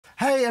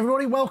Hey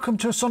everybody, welcome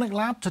to Sonic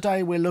Lab.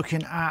 Today we're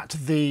looking at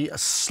the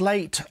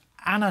Slate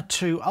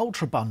ANA2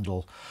 Ultra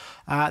Bundle.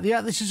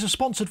 This is a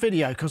sponsored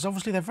video because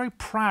obviously they're very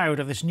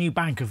proud of this new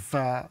bank of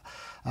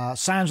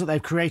sounds that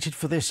they've created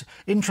for this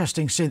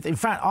interesting synth. In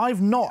fact,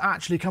 I've not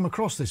actually come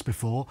across this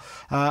before.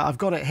 I've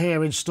got it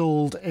here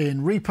installed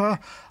in Reaper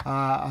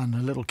and a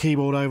little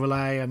keyboard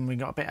overlay, and we've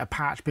got a bit of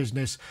patch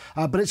business,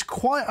 but it's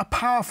quite a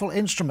powerful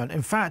instrument.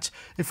 In fact,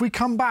 if we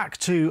come back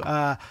to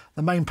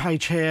the main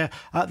page here,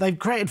 they've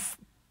created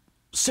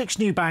 6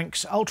 new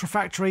banks: Ultra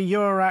Factory,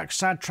 Eurorack,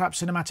 Sad Trap,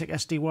 Cinematic,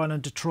 SD1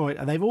 and Detroit,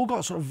 and they've all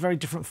got sort of very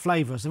different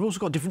flavours. They've also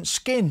got different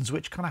skins,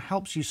 which kind of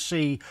helps you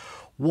see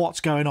what's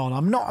going on.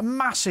 I'm not a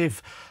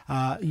massive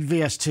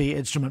VST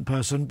instrument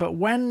person, but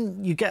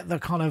when you get the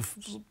kind of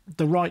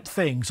the right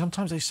thing,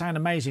 sometimes they sound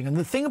amazing. And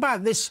the thing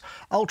about this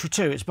Ultra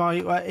 2, it's by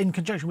in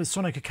conjunction with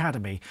Sonic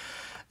Academy.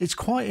 It's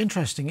quite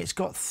interesting. It's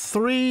got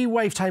 3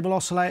 wavetable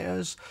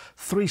oscillators,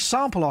 3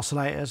 sample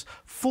oscillators,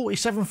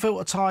 47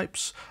 filter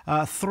types,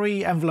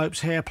 3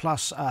 envelopes here,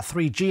 plus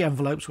 3 G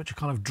envelopes, which are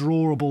kind of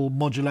drawable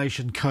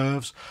modulation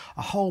curves,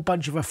 a whole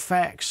bunch of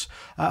effects,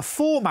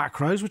 4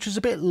 macros, which is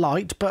a bit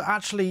light, but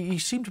actually you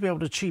seem to be able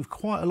to achieve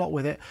quite a lot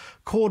with it.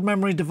 Chord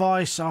memory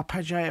device,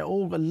 arpeggiator,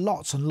 all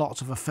lots and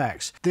lots of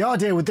effects. The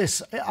idea with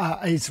this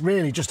is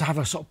really just to have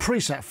a sort of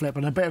preset flip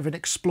and a bit of an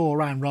explore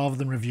around rather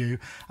than review.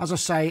 As I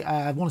say,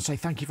 I want to say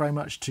thank you very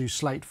much to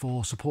Slate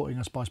for supporting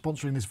us by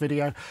sponsoring this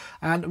video,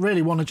 and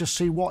really want to just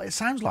see what it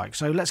sounds like.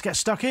 So let's get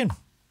stuck in.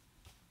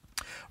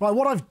 Right,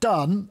 what I've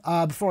done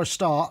before I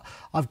start,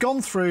 I've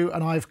gone through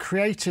and I've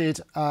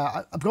created,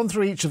 I've gone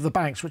through each of the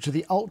banks, which are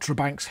the Ultra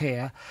banks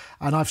here,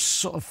 and I've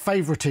sort of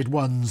favorited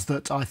ones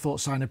that I thought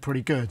sounded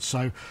pretty good.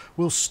 So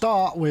we'll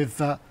start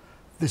with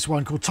this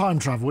one called Time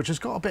Travel, which has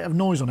got a bit of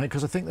noise on it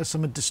because I think there's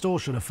some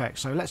distortion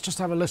effects. So let's just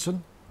have a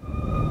listen.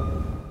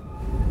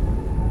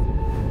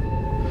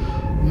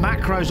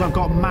 Macros I've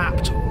got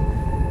mapped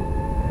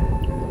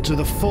to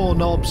the 4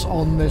 knobs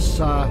on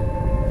this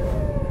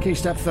key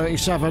step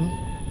 37.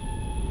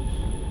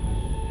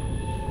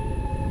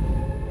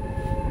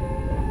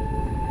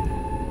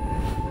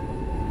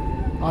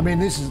 I mean,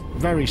 this is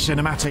very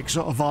cinematic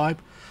sort of vibe.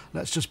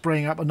 Let's just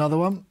bring up another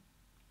one.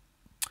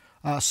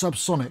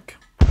 Subsonic.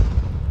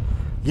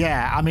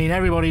 Yeah, I mean,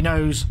 everybody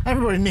knows,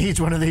 everybody needs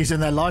one of these in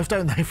their life,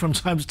 don't they, from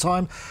time to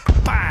time?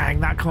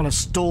 Bang! That kind of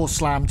door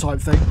slam type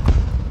thing.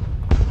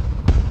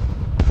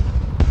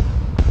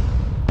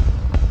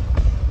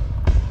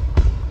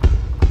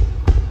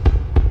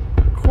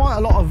 Quite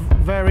a lot of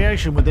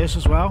variation with this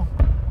as well,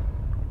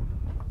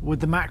 with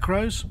the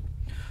macros.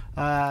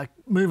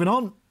 Moving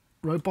on,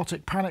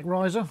 Robotic Panic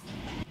Riser.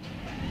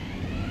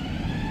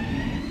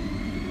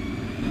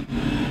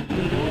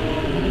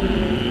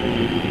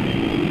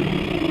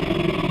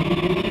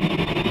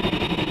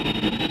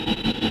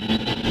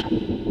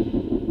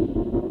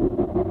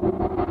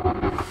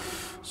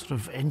 Sort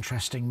of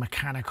interesting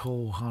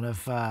mechanical kind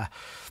of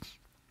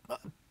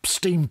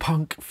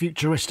steampunk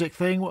futuristic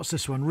thing. What's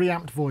this one?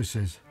 Reamped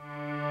Voices.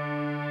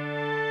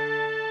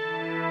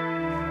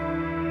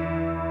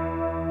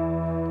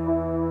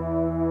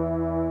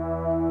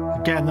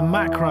 Again, the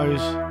macros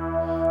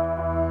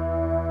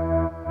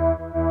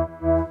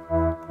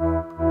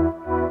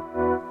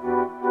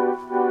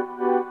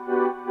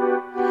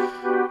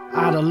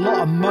add a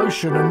lot of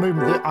motion and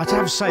movement. I'd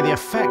have to say the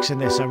effects in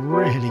this are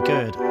really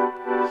good.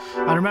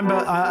 And remember,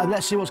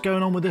 let's see what's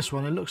going on with this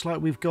one. It looks like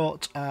we've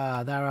got,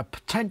 there are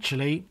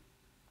potentially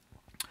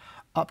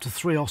up to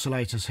 3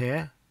 oscillators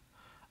here.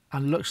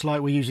 And looks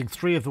like we're using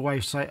 3 of the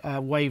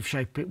wavetable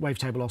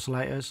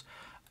oscillators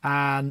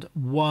and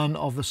 1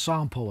 of the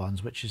sample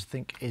ones, which I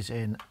think is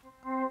in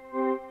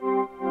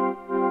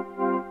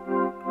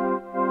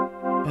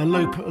a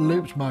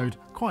looped mode.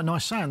 Quite a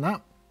nice sound,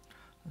 that.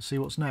 Let's see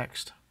what's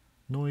next.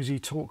 Noisy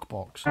talk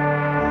box.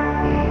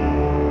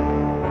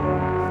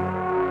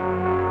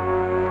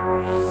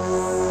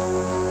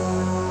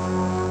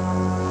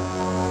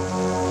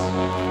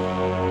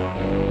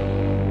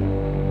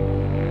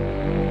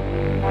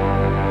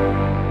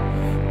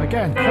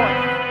 Again,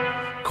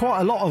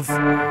 quite a lot of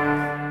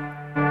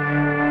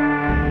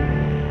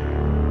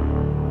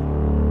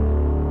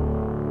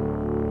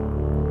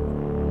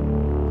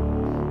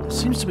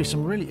seems to be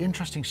some really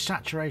interesting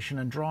saturation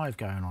and drive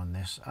going on in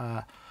this.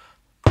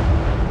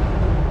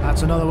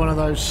 That's another one of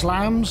those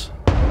slams.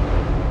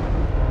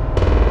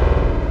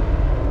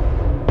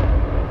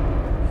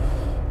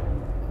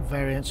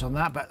 Variants on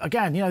that, but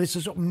again, you know, this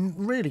is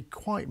really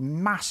quite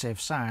massive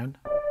sound.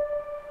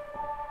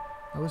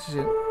 Oh, this is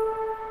it.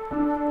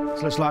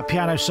 This looks like a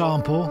piano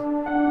sample.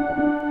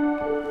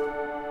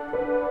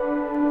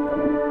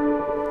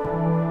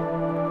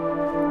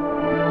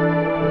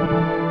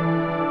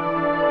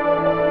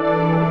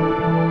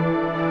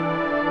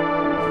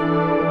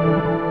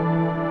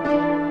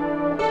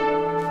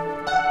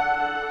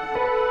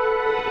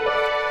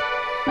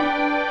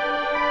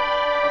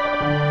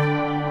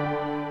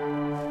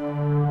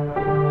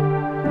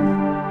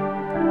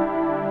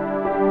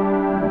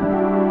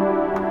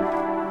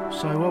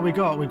 So what we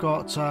got? We've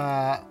got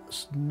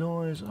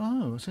noise.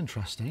 Oh, it's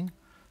interesting.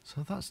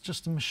 So that's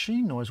just a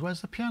machine noise.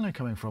 Where's the piano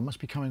coming from? Must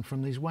be coming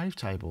from these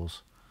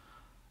wavetables.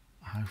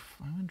 How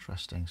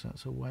interesting. So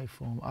that's a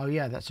waveform. Oh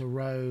yeah, that's a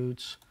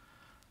Rhodes.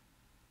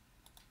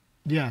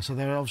 Yeah, so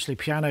there are obviously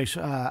piano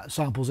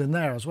samples in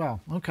there as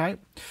well. Okay.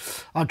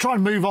 I'll try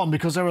and move on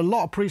because there are a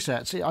lot of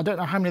presets. I don't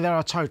know how many there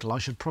are total. I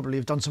should probably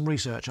have done some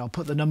research. I'll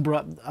put the number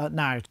up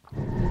now.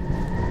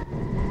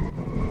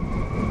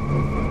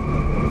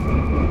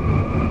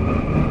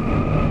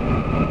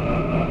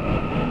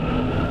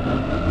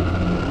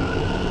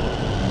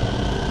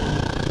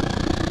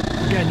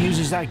 Again,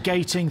 uses that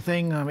gating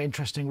thing,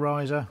 interesting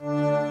riser.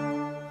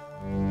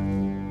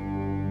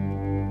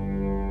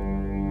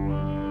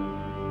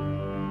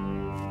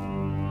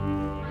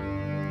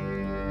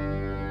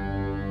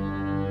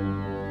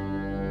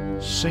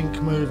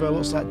 Sync mover,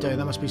 what's that doing?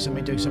 That must be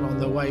something doing something on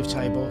the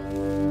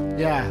wavetable.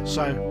 Yeah,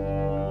 so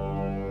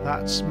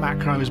that's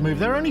macros move.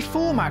 There are only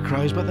 4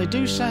 macros, but they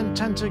do seem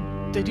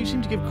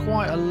to give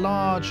quite a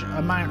large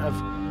amount of.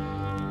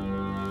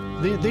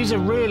 These are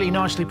really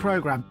nicely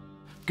programmed.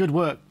 Good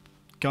work,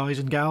 guys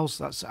and gals.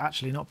 That's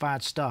actually not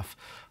bad stuff.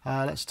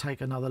 Let's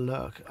take another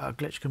look.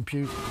 Glitch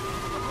compute.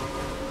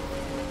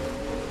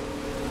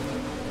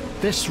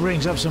 This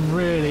rings up some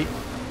really.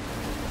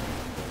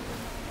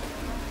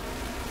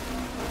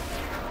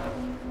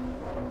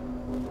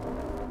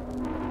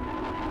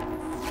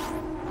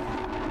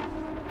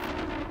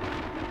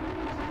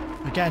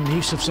 Again,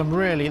 use of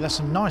there's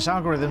some nice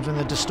algorithms in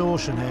the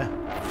distortion here.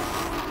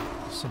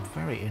 Some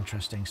very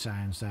interesting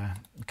sounds there.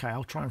 Okay,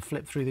 I'll try and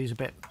flip through these a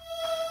bit.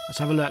 Let's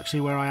have a look, see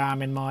where I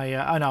am in my...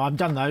 oh no, I've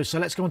done those, so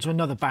let's go on to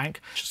another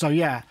bank. So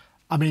yeah,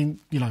 I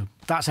mean, you know,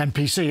 that's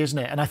MPC, isn't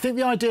it? And I think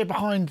the idea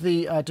behind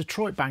the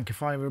Detroit bank,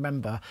 if I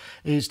remember,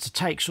 is to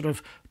take sort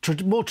of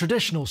more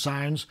traditional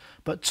sounds,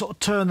 but sort of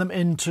turn them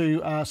into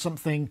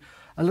something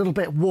a little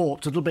bit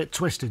warped, a little bit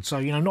twisted. So,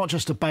 you know, not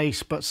just a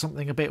bass, but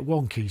something a bit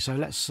wonky. So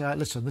let's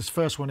listen. This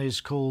first one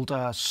is called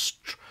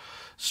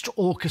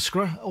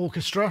Orchestra.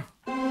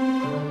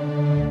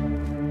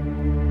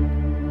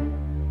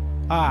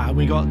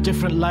 We got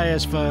different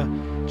layers for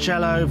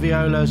cello,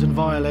 violas and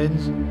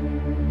violins.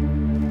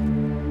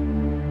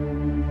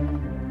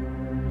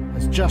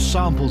 It's just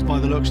samples by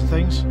the looks of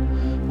things.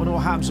 Wonder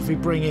what happens if we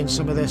bring in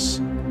some of this.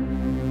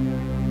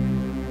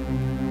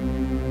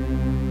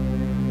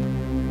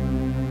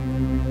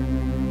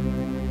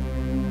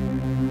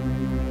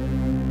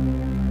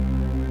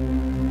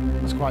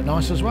 That's quite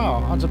nice as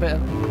well. Adds a bit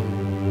of...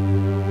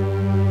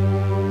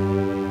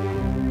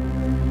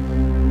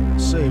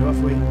 Let's see if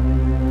we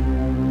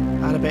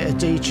add a bit of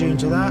detune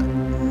to that.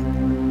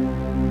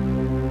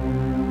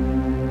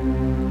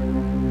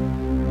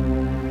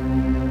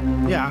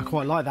 Yeah, I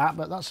quite like that,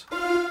 but that's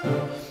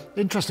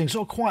interesting.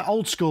 Sort of quite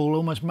old school,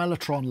 almost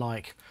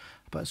Mellotron-like.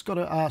 But it's got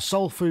a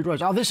Soul Food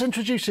Rose. Oh, this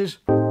introduces...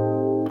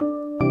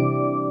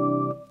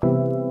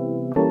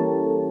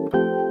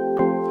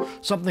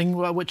 something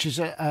which is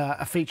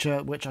a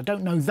feature which I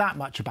don't know that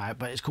much about,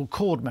 but it's called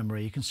chord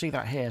memory. You can see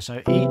that here.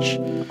 So each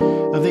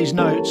of these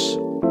notes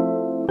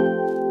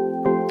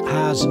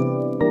has... I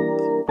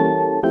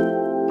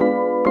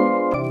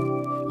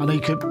know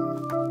you could...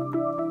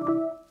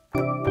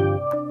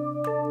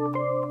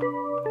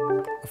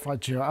 If I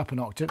do it up an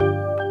octave.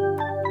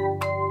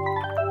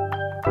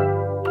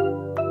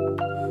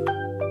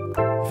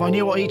 If I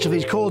knew what each of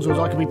these chords was,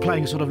 I could be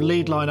playing sort of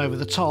lead line over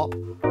the top.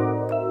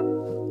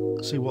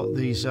 Let's see what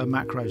these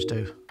macros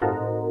do.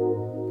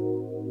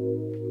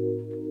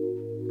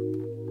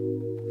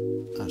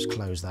 Let's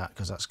close that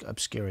because that's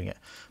obscuring it.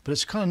 But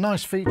it's a kind of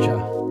nice feature.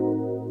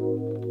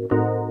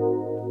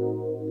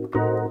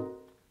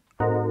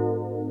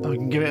 I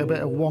can give it a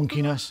bit of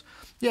wonkiness.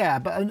 Yeah,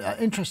 but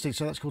interesting.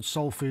 So that's called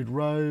Soul Food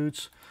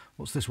Rhodes.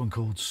 What's this one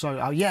called? So,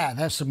 oh yeah,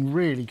 there's some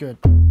really good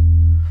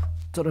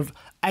sort of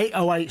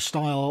 808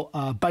 style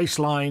bass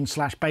line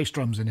 / bass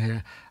drums in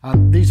here.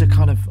 These are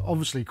kind of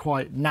obviously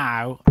quite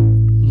now.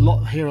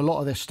 Hear a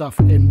lot of this stuff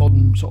in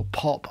modern sort of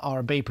pop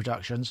R&B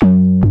productions.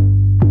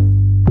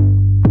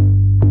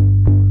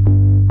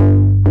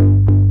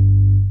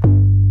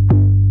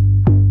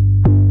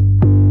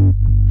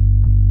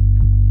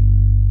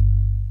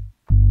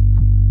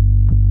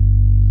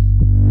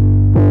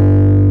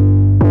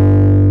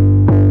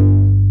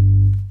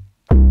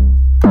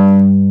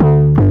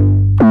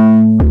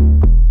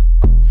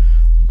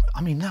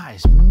 I mean, that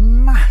is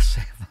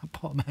massive, that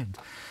bottom end.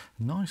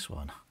 Nice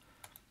one.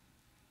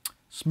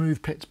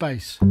 Smooth pitch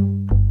bass.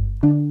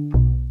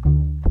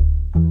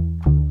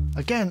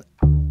 Again,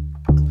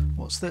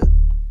 what's the...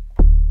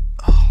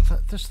 Oh,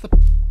 that's the...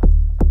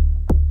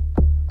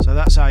 So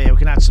that's how, yeah, we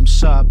can add some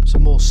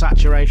more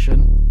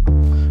saturation.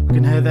 We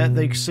can hear that,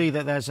 you can see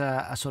that there's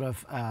a sort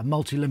of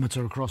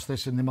multi-limiter across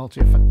this in the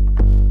multi-effect.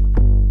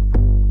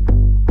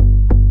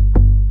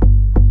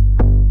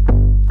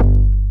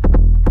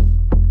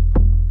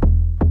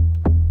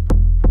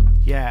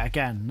 Yeah,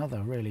 again,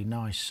 another really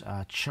nice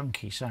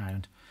chunky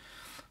sound.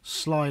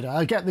 Slider.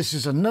 Again, this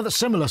is another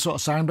similar sort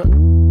of sound, but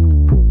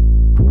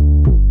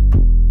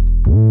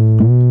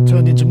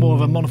turned into more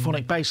of a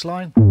monophonic bass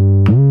line.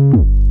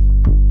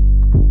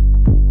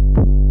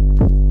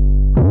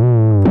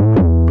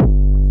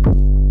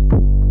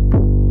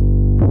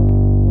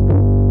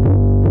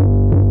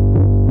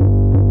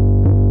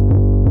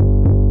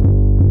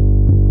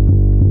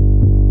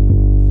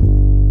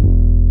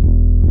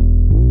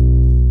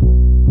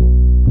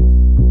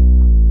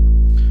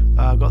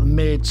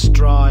 mids,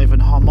 drive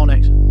and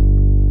harmonics.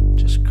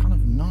 Just kind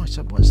of nice.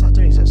 What's that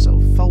doing? Is that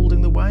sort of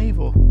folding the wave,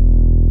 or?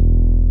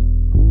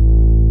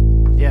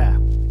 Yeah.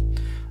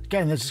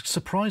 Again, there's a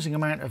surprising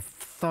amount of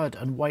thud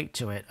and weight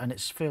to it, and it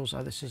feels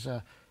like this is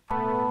a...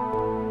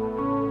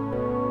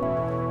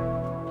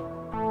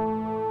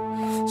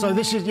 So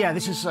this is, yeah,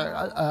 this is,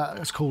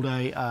 it's called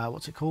a,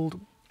 what's it called?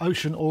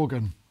 Ocean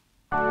organ.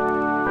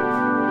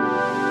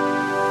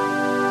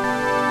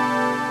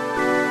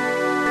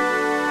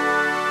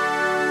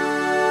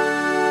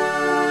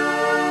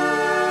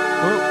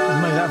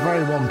 Made that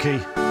very wonky.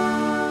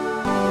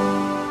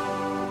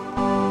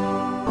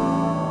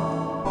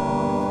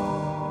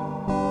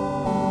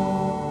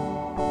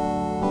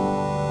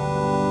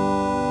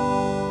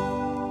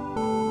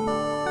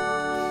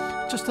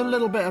 Just a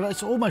little bit of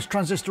it's almost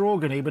transistor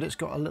organy, but it's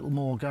got a little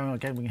more going on.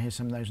 Again, we can hear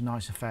some of those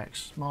nice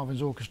effects.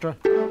 Marvin's Orchestra.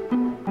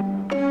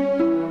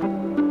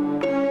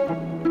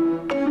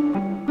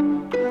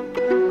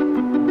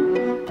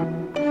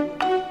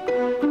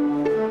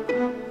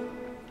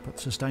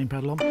 Sustain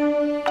pedal on.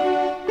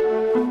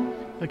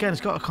 Again,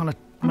 it's got a kind of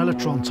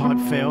mellotron type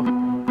feel.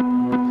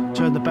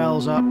 Turn the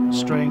bells up,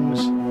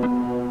 strings.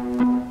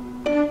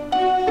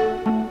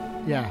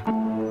 Yeah.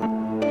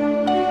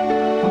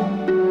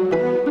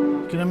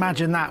 You can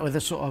imagine that with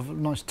a sort of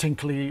nice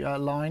tinkly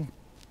line.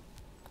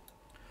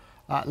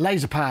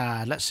 Laser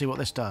pad, let's see what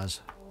this does.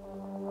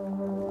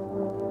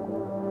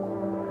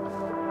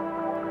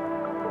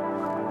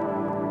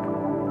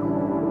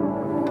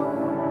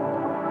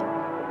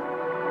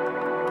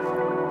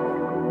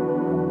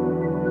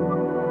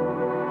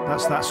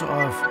 That's that sort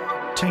of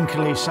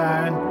tinkly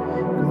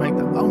sound. Make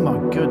the, oh my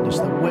goodness,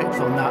 the width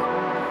on that.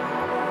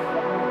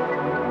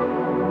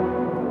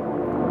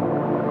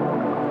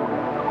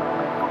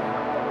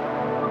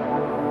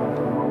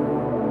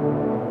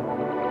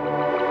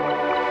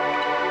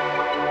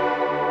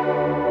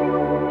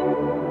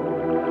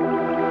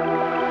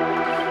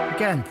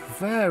 Again,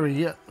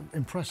 very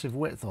impressive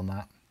width on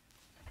that.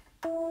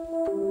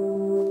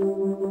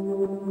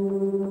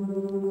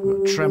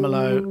 Got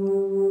tremolo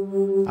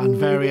and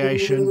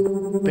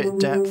variation, bit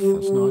depth,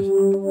 that's nice.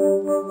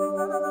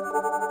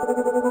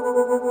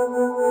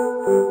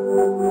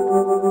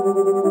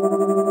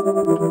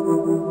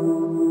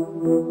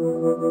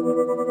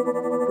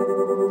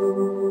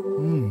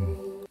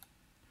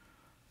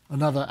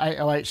 Another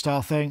 808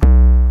 style thing.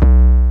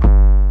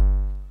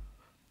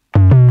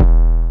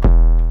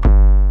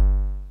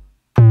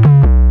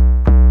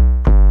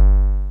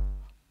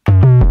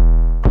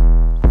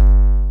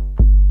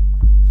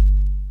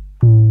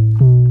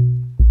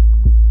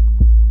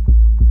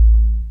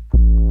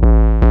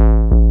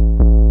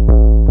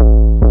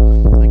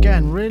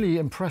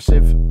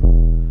 Impressive,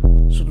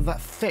 sort of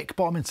that thick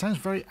bottom. It sounds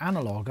very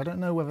analog. I don't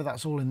know whether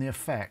that's all in the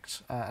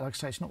effect. Like I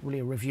say, it's not really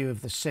a review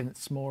of the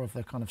synths, more of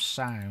the kind of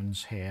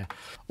sounds here.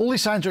 All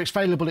these sounds are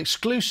available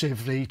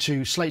exclusively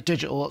to Slate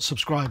Digital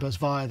subscribers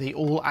via the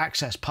All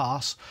Access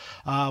Pass,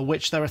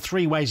 which there are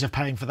 3 ways of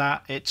paying for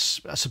that.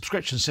 It's a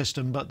subscription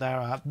system, but there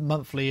are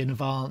monthly in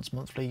advance,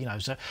 monthly, you know.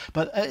 So,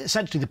 but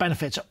essentially the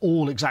benefits are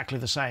all exactly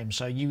the same.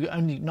 So you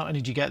not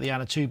only do you get the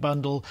ANA2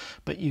 bundle,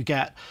 but you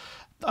get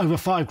over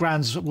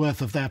 £5,000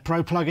 worth of their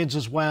pro plugins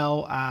as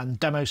well, and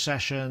demo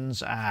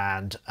sessions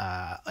and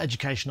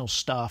educational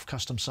stuff,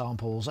 custom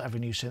samples. Every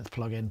new synth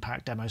plugin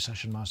pack, demo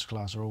session,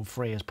 masterclass are all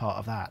free as part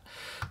of that.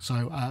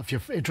 So if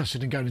you're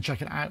interested in going and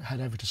checking it out, head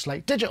over to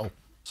Slate Digital.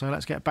 So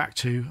let's get back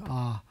to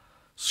our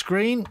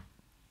screen.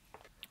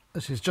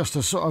 This is just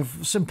a sort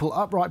of simple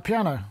upright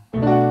piano.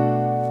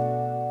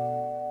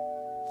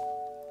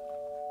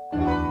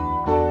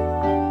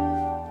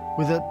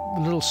 With a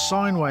little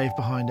sine wave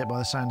behind it by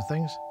the sound of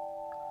things.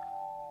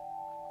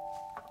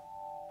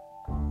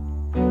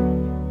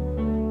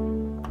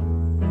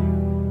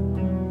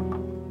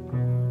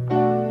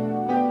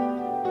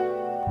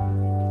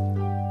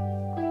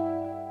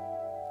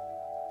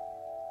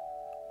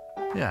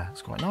 Yeah,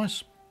 it's quite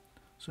nice.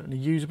 Certainly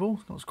usable.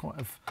 It's quite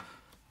a...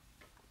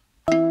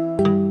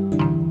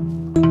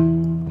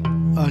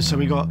 so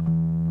we got...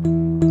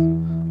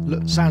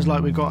 Look, sounds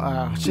like we've got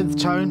a synth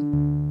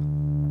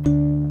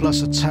tone,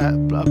 plus a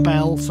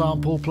bell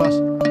sample, plus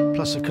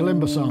a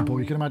kalimba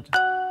sample. You can imagine...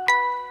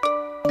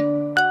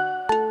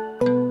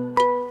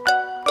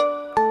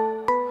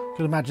 You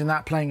can imagine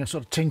that playing a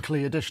sort of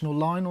tinkly additional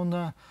line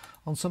on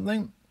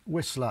something.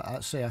 Whistler,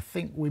 let's see, I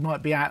think we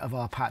might be out of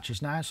our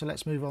patches now, so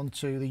let's move on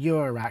to the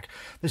Eurorack.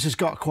 This has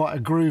got quite a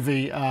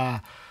groovy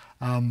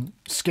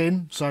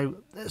skin, so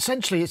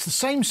essentially it's the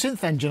same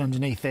synth engine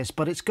underneath this,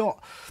 but it's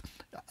got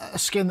a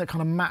skin that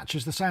kind of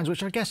matches the sounds,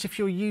 which I guess if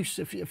you're you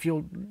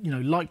know,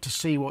 like to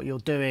see what you're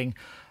doing,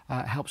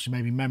 it helps you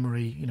maybe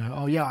memory, you know,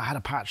 oh yeah, I had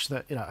a patch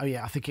that, you know, oh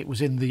yeah, I think it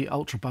was in the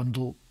Ultra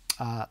Bundle,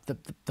 the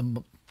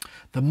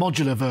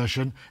modular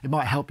version. It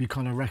might help you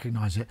kind of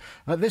recognise it.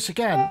 This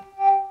again,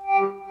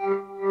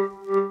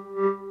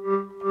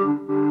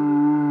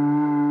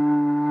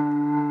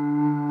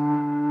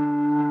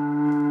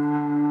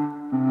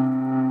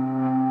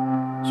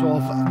 sort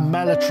of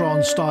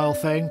mellotron style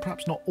thing,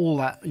 perhaps not all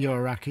that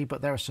Euroracky,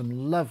 but there are some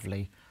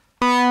lovely.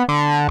 Yeah,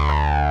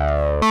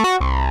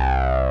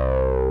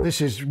 This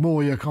is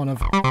more your kind of...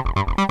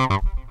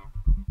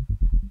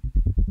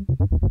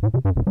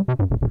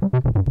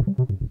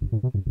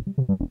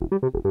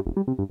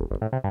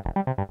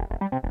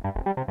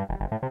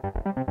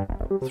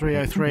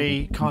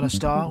 .303 kind of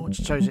style, which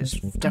shows it's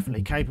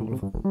definitely capable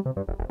of...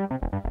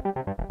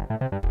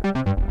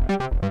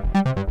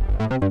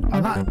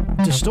 And that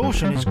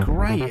distortion is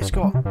great.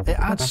 It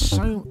adds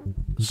so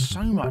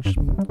much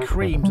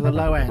cream to the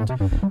low end.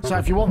 So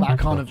if you want that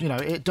kind of, you know,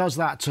 it does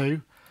that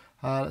too.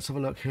 Let's have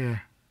a look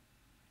here.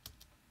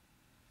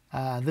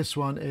 This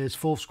one is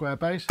 4th square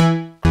bass.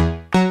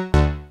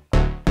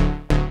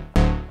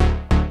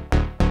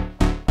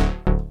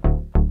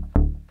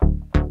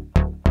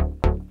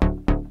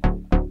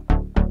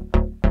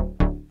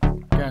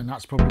 Again,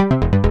 that's probably...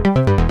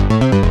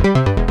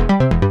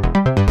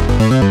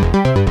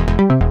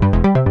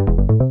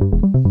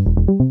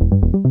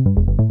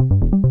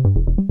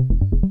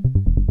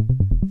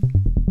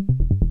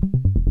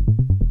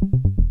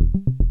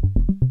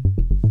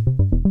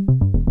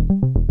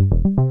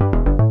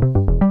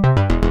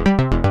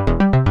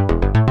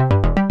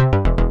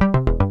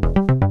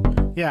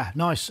 Yeah,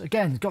 nice.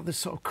 Again, got this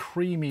sort of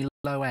creamy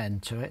low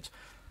end to it.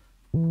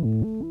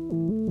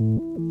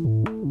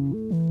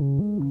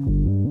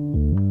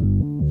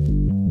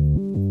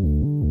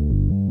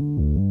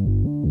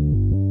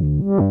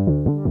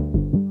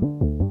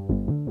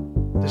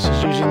 This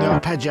is using the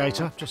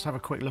arpeggiator. Just have a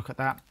quick look at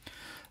that.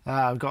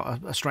 I've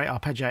got a straight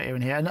arpeggiator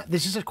in here, and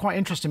this is quite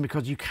interesting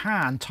because you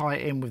can tie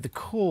it in with the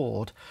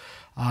chord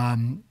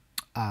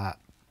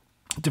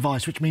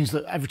device, which means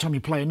that every time you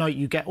play a note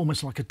you get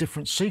almost like a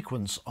different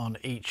sequence on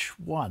each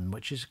one,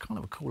 which is kind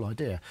of a cool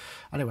idea.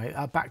 Anyway,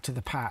 back to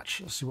the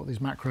patch. Let's see what these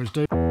macros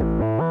do.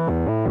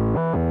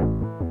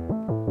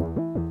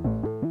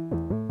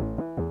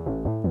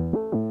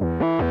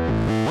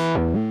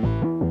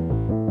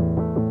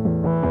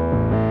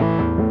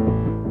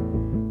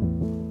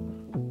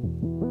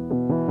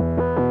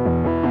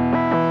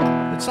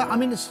 I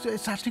mean,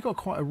 it's actually got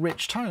quite a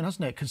rich tone,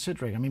 hasn't it,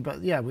 considering? I mean,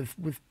 but yeah,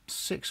 with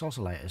 6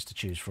 oscillators to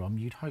choose from,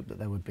 you'd hope that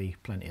there would be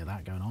plenty of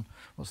that going on.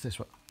 What's this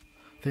one?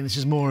 I think this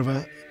is more of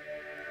a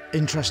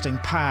interesting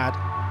pad.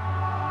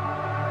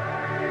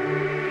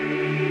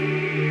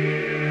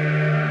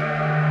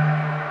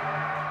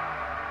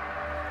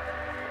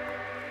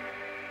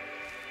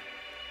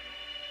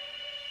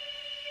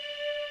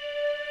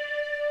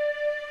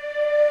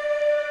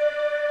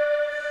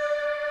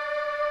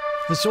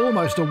 It's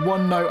almost a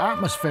one-note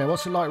atmosphere.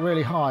 What's it like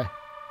really high?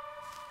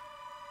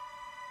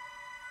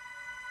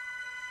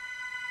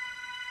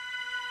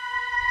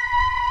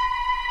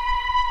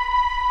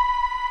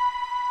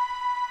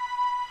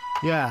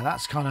 Yeah,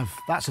 that's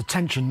a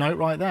tension note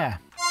right there.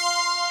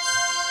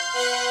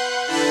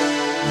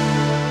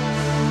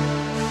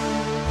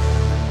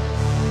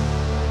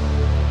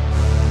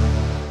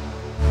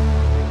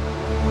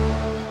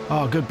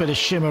 Oh, a good bit of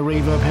shimmer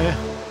reverb here.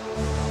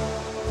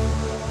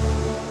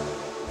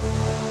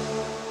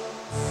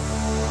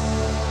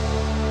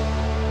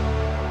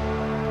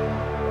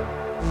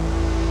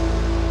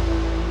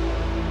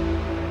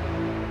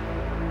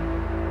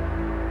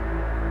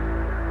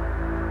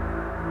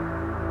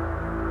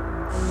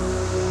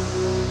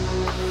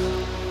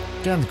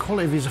 Again, the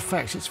quality of these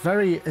effects, it's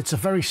a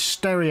very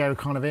stereo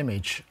kind of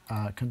image.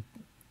 Can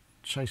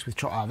chase with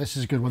chop. This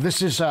is a good one.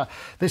 This is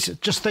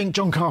just think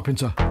John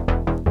Carpenter.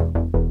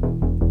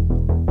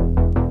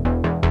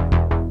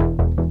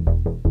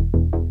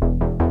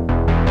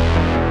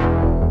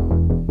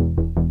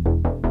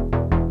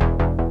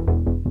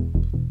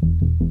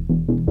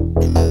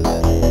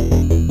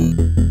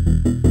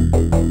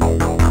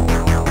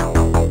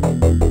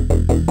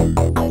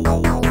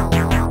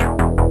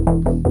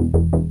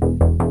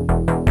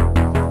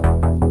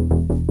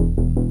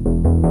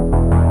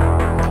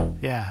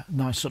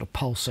 Nice sort of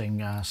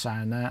pulsing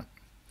sound there.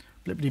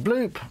 Blippity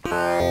bloop.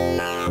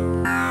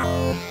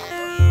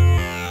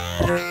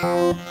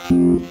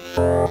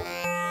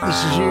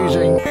 This is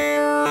using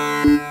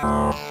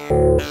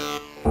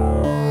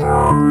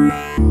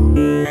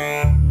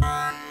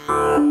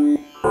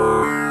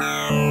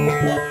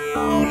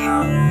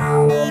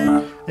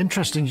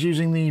interesting,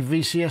 using the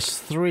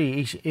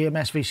VCS3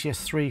 EMS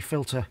VCS3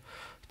 filter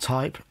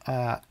type.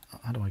 How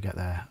do I get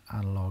there?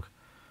 Analog.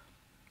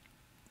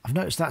 I've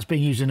noticed that's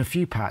being used in a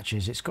few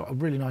patches. It's got a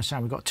really nice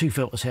sound. We've got 2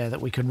 filters here that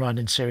we can run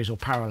in series or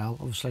parallel,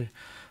 obviously.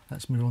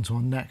 Let's move on to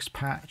our next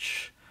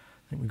patch.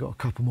 I think we've got a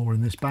couple more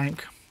in this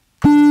bank.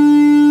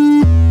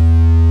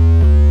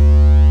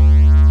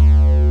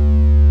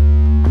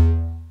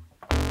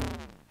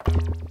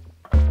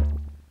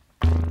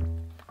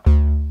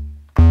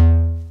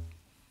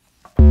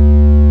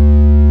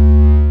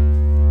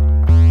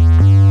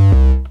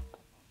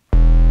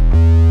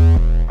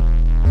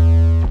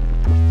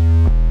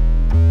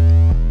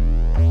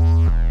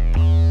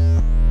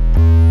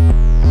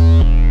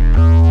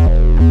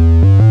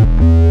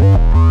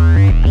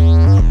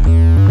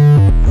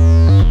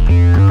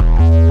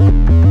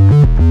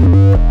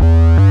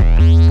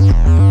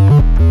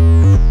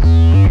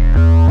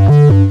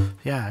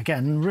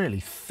 again,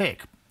 really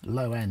thick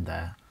low end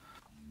there.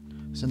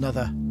 It's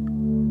another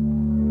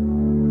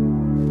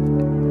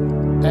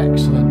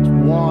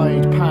excellent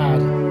wide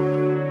pad.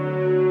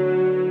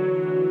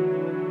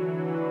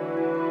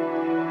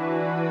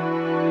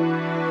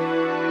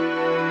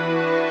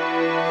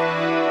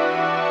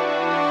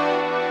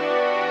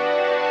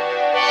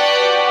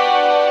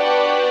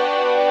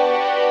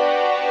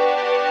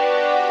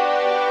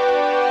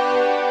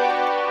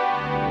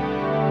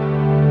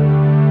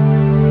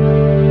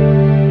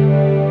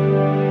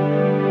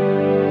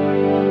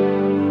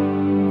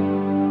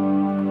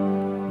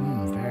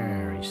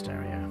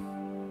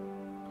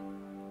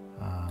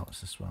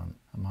 This one,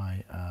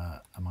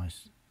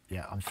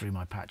 yeah, I'm through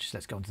my patches.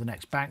 Let's go on to the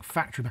next bank,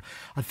 factory bank.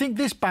 I think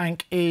this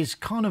bank is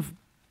kind of,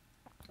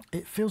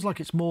 it feels like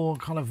it's more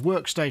kind of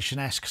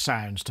workstation-esque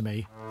sounds to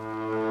me.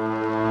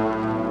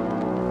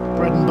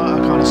 Bread and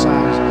butter kind of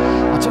sounds.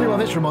 I'll tell you what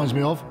this reminds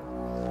me of.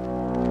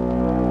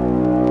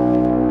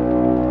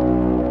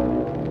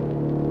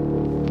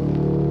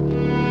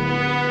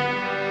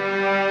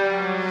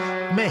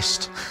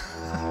 Mist.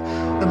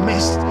 The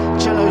Mist,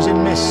 Cellos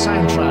in Mist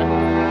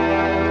soundtrack.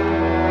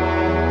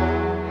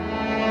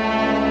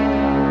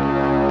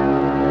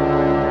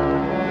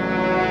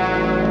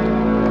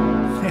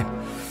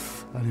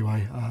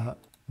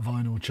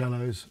 Vinyl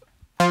cellos.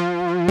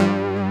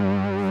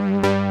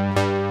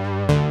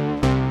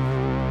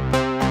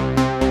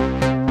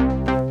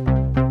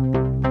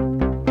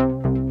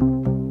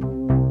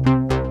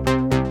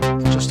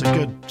 Just a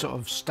good sort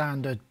of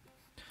standard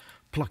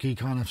plucky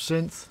kind of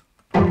synth.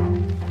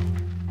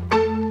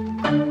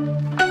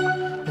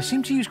 They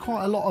seem to use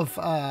quite a lot of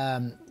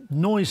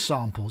noise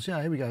samples.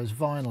 Yeah, here we go, there's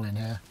vinyl in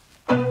here.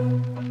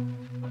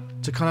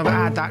 To kind of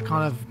add that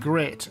kind of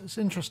grit. It's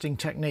an interesting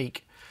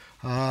technique.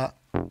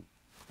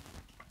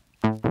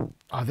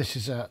 This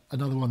is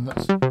another one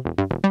that's...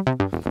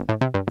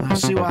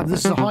 see what happens.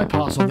 This is a high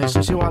pass on this.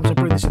 So see what happens. I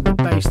bring this in the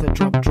bass, the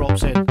drum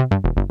drops in.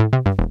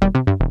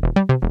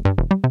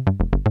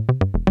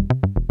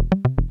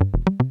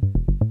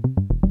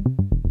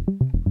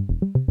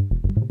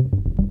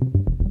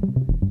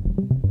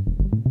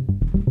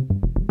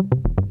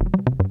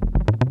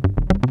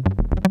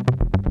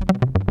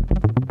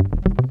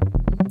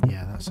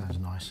 Yeah, that sounds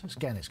nice.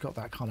 Again, it's got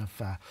that kind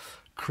of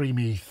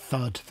creamy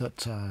thud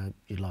that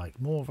you like,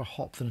 more of a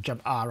hop than a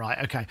jump. Right,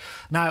 okay.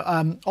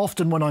 Now,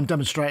 often when I'm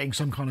demonstrating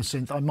some kind of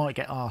synth, I might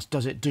get asked,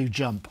 does it do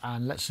jump?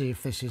 And let's see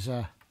if this is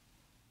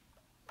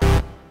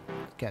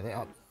get it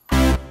up.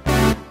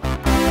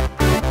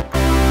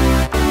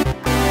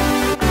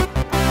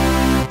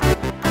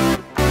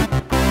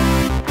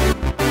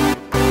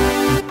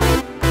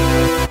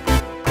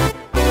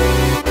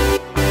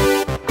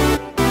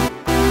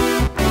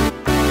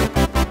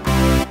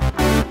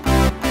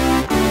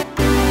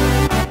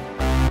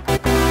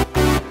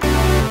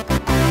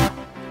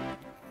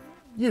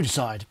 You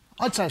decide.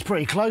 I'd say it's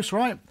pretty close,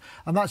 right?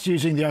 And that's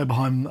using the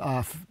Oberheim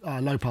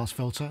low-pass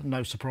filter.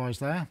 No surprise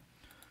there.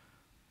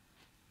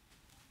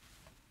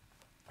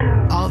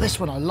 Oh, this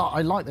one I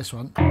like this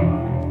one.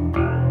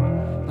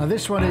 Now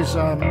this one is,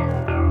 I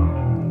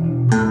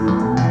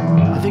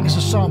think it's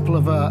a sample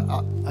of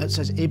it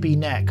says Ibi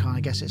neck. I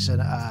guess it's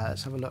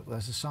let's have a look.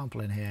 There's a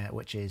sample in here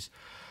which is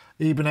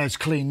Ibanez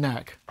clean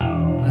neck.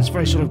 And it's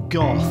very sort of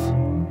goth.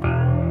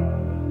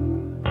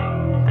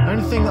 The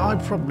only thing that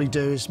I'd probably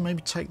do is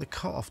maybe take the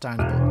cutoff down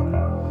a bit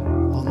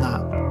on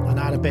that and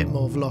add a bit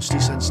more velocity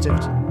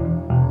sensitivity.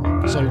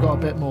 So we've got a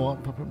bit more.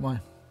 I'll put my...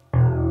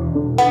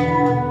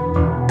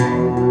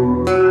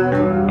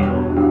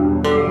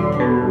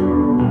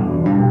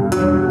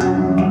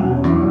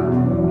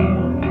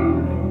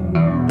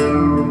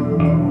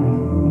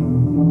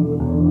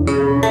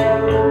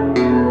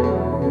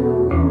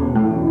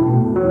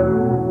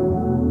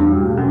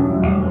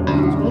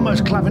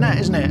 clavinet,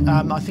 isn't it?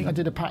 I think I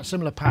did a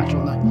similar patch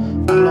on the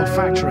Analog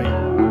Factory.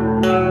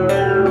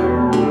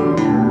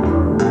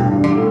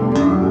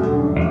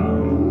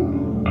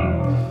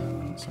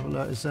 So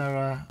look, is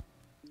there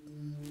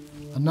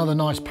another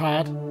nice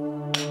pad?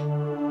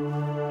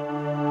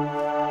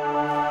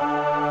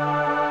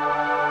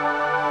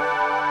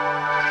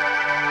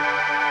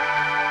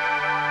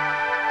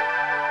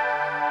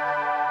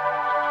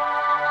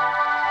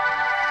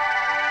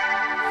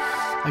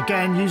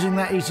 Again, using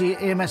that easy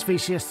EMS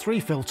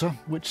VCS3 filter,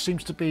 which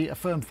seems to be a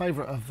firm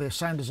favourite of the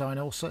sound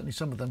designer, or certainly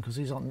some of them, because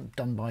these aren't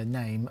done by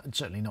name, and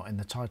certainly not in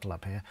the title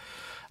up here.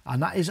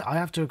 And that is, I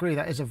have to agree,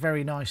 that is a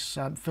very nice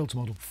filter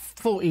model.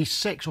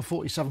 46 or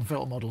 47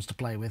 filter models to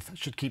play with. That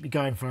should keep you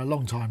going for a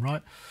long time,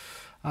 right?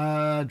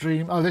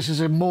 Dream. Oh, this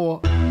is a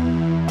more...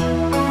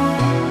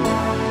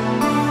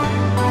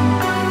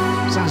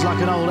 Sounds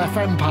like an old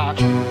FM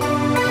patch.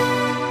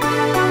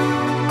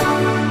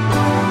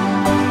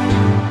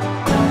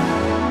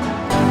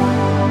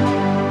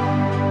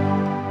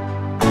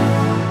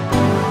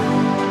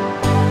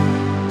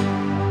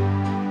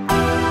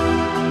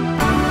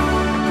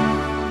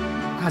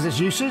 Has its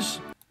uses.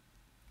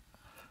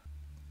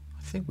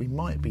 I think we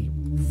might be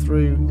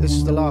through. This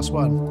is the last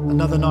one.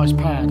 Another nice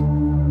pad.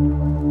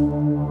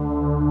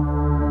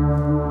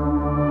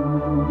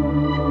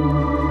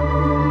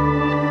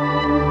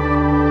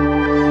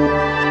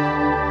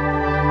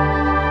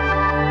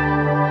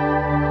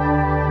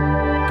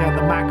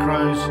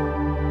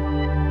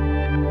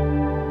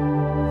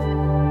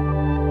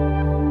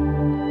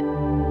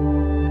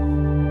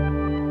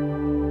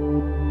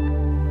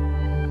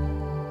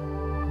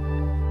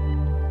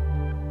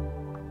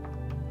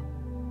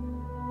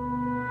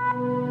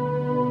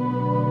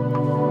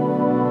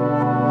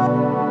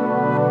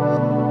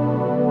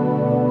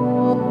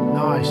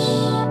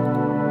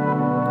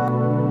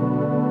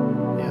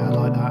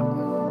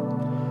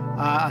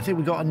 I think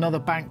we've got another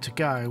bank to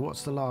go.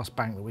 What's the last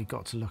bank that we've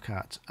got to look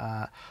at?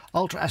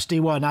 Ultra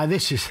SD1. Now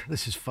this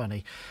is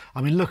funny.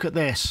 I mean, look at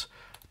this.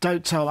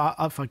 Don't tell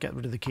if I get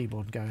rid of the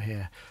keyboard and go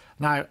here.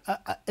 Now,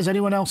 is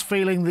anyone else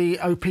feeling the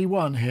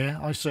OP1 here?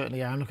 I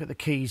certainly am. Look at the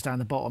keys down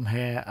the bottom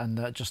here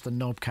and just the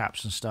knob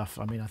caps and stuff.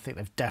 I mean, I think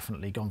they've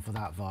definitely gone for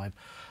that vibe.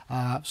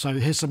 So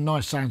here's some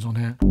nice sounds on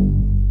here.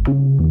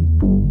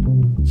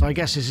 So I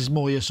guess this is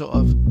more your sort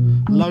of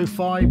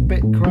lo-fi,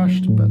 bit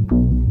crushed, but...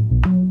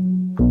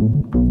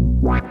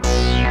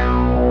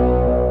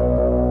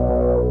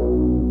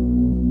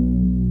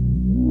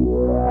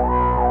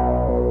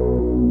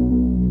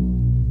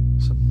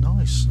 Some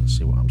nice. Let's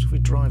see what happens if we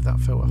drive that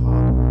filter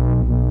hard.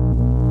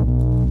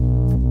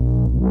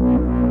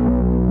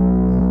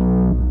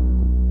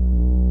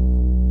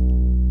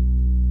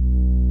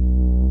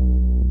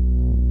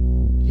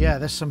 Yeah,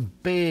 there's some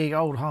big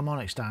old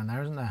harmonics down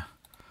there, isn't there?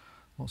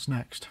 What's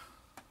next?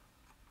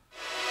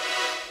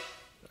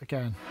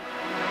 Again.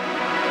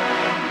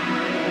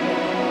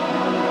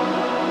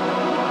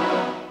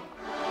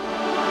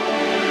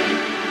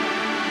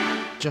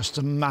 Just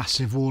a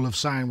massive wall of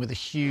sound with a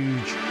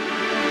huge,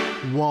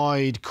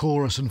 wide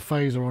chorus and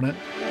phaser on it.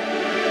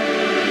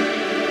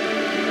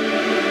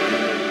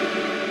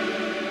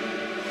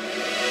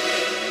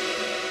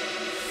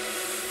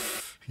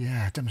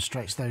 Yeah,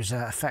 demonstrates those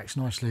effects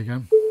nicely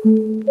again.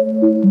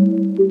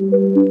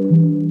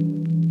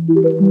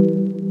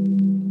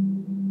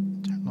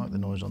 Don't like the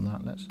noise on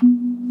that.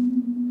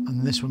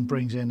 And this one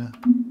brings in a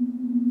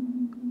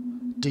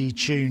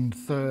detuned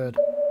third.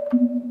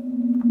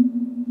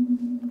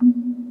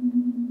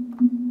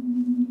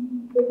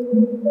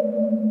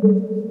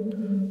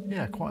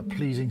 Yeah, quite a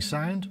pleasing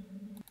sound.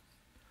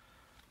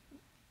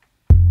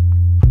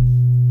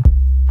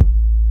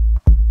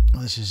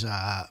 This is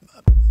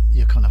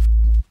your kind of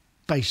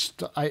bass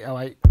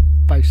 808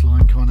 bass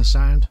line kind of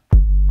sound.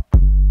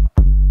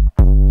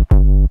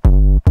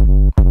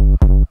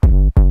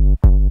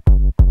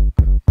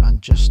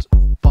 And just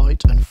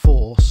bite and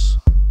force.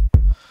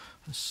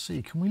 Let's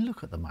see, can we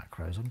look at the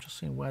macros? I'm just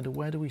seeing where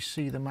do we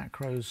see the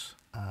macros?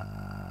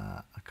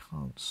 I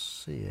can't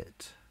see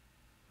it.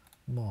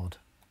 Mod.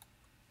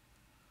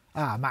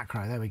 Ah,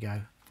 macro, there we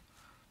go.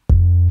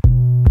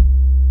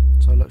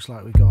 So it looks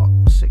like we've got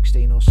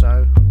 16 or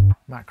so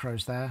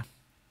macros there.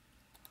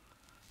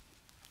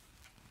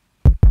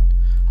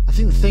 I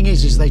think the thing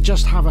is they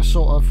just have a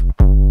sort of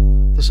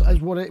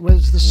whether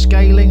it's the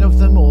scaling of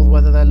them or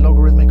whether they're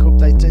logarithmic up.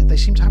 They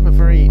seem to have a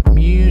very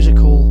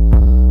musical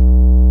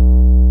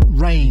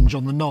range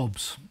on the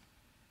knobs.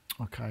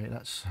 Okay,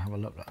 let's have a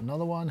look at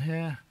another one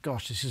here.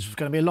 Gosh, this is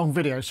going to be a long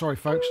video. Sorry,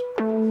 folks.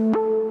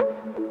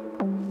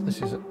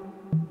 This is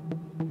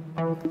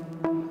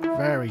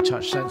very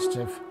touch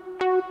sensitive.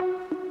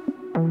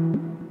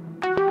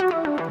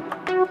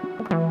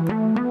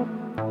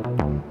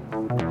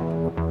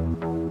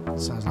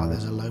 Sounds like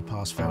there's a low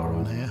pass filter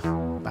on here,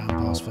 band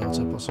pass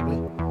filter possibly.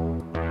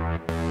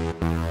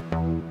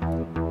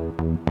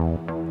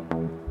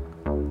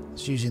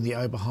 It's using the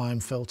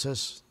Oberheim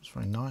filters, it's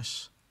very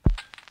nice.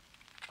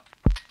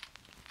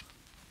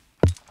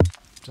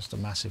 Just a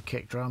massive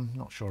kick drum,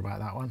 not sure about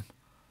that one.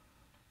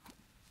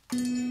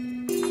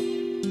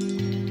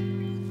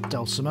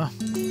 Dulcimer.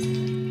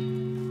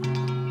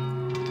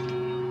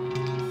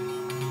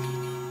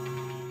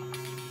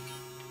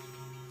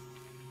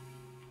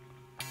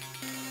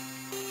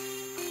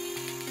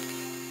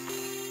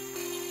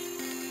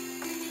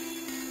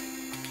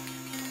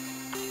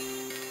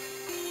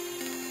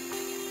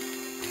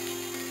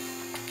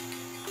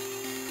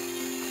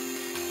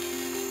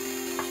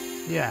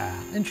 Yeah,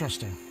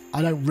 interesting.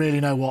 I don't really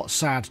know what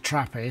sad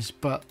trap is,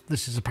 but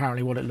this is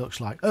apparently what it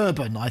looks like.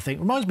 Urban, I think.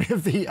 Reminds me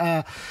of the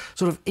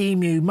sort of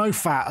Emu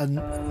Mofat, and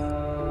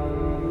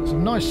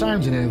some nice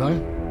sounds in here though.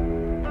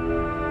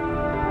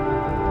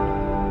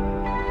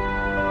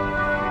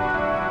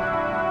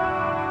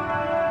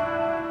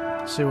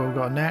 Let's see what we've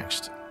got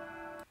next.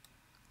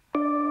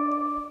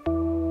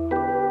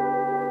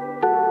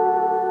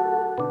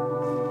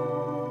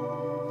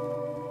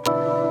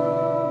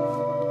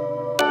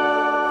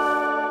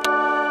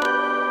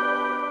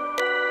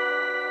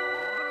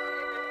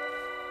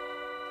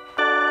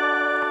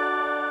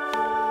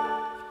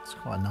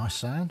 Quite a nice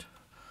sound.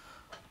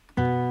 I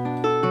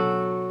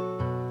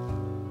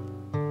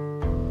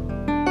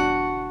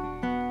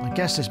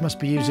guess this must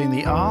be using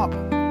the ARP.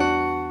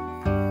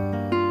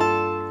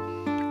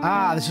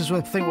 Ah, this is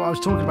the thing what I was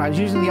talking about. It's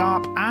using the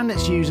ARP and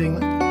it's using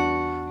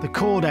the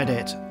chord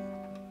edit.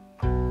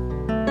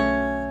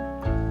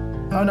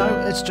 Oh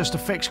no, it's just a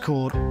fixed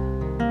chord.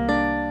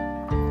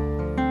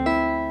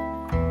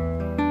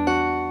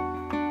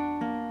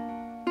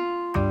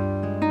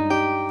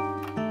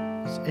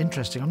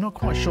 Interesting. I'm not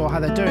quite sure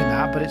how they're doing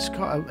that, but it's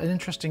got an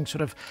interesting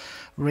sort of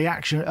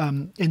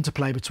reaction,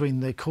 interplay between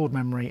the chord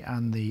memory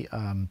and the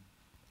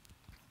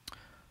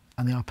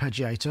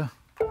arpeggiator.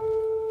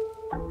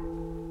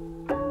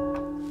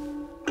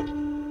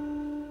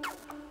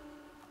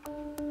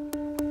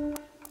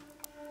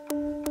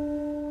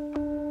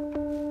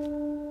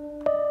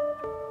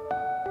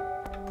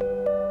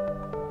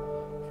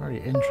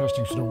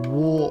 interesting sort of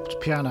warped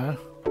piano.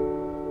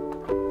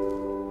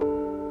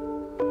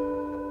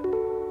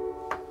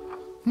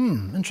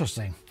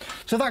 Interesting.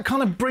 So that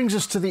kind of brings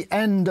us to the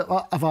end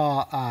of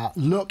our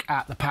look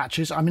at the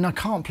patches. I mean, I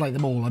can't play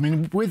them all. I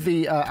mean, with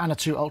the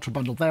ANA2 Ultra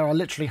Bundle, there are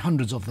literally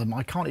hundreds of them.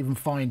 I can't even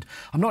find,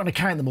 I'm not going to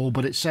count them all,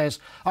 but it says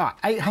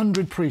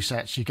 800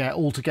 presets you get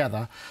all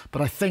together.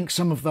 But I think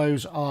some of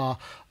those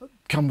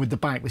come with the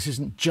bank. This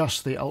isn't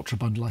just the Ultra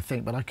Bundle, I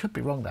think, but I could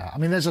be wrong there. I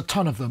mean, there's a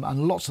ton of them,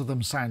 and lots of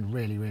them sound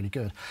really, really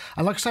good.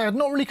 And like I say, I'd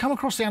not really come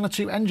across the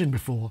ANA2 engine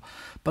before,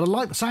 but I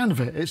like the sound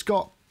of it. It's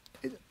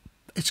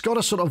got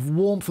a sort of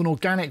warmth and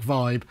organic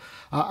vibe,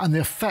 and the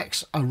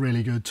effects are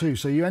really good too.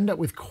 So you end up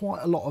with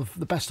quite a lot of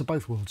the best of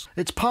both worlds.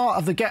 It's part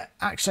of the Get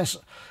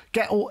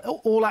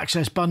All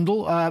Access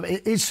bundle.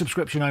 It is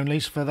subscription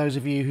only, so for those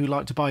of you who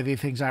like to buy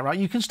these things outright.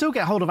 You can still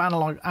get hold of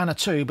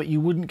ANA2, but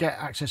you wouldn't get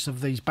access of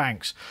these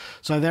banks.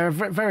 So there are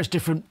various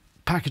different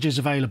packages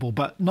available,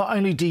 but not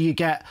only do you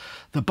get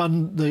the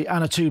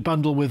ANA2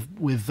 bundle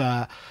with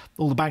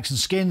all the banks and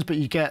skins, but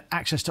you get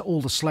access to all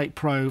the Slate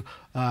Pro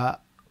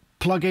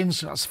plugins.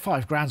 That's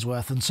 $5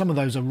 worth, and some of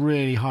those are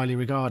really highly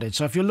regarded.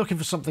 So if you're looking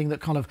for something that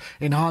kind of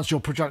enhance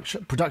your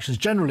productions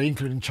generally,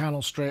 including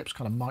channel strips,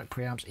 kind of mic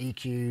preamps,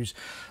 EQs,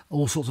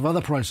 all sorts of other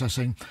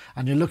processing,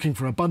 and you're looking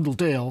for a bundle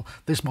deal,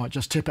 this might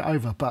just tip it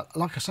over. But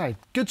like I say,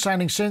 good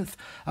sounding synth,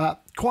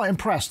 quite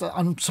impressed.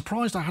 I'm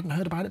surprised I hadn't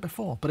heard about it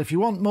before. But if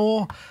you want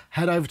more,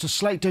 head over to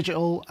Slate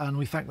Digital, and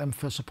we thank them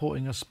for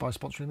supporting us by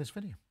sponsoring this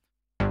video.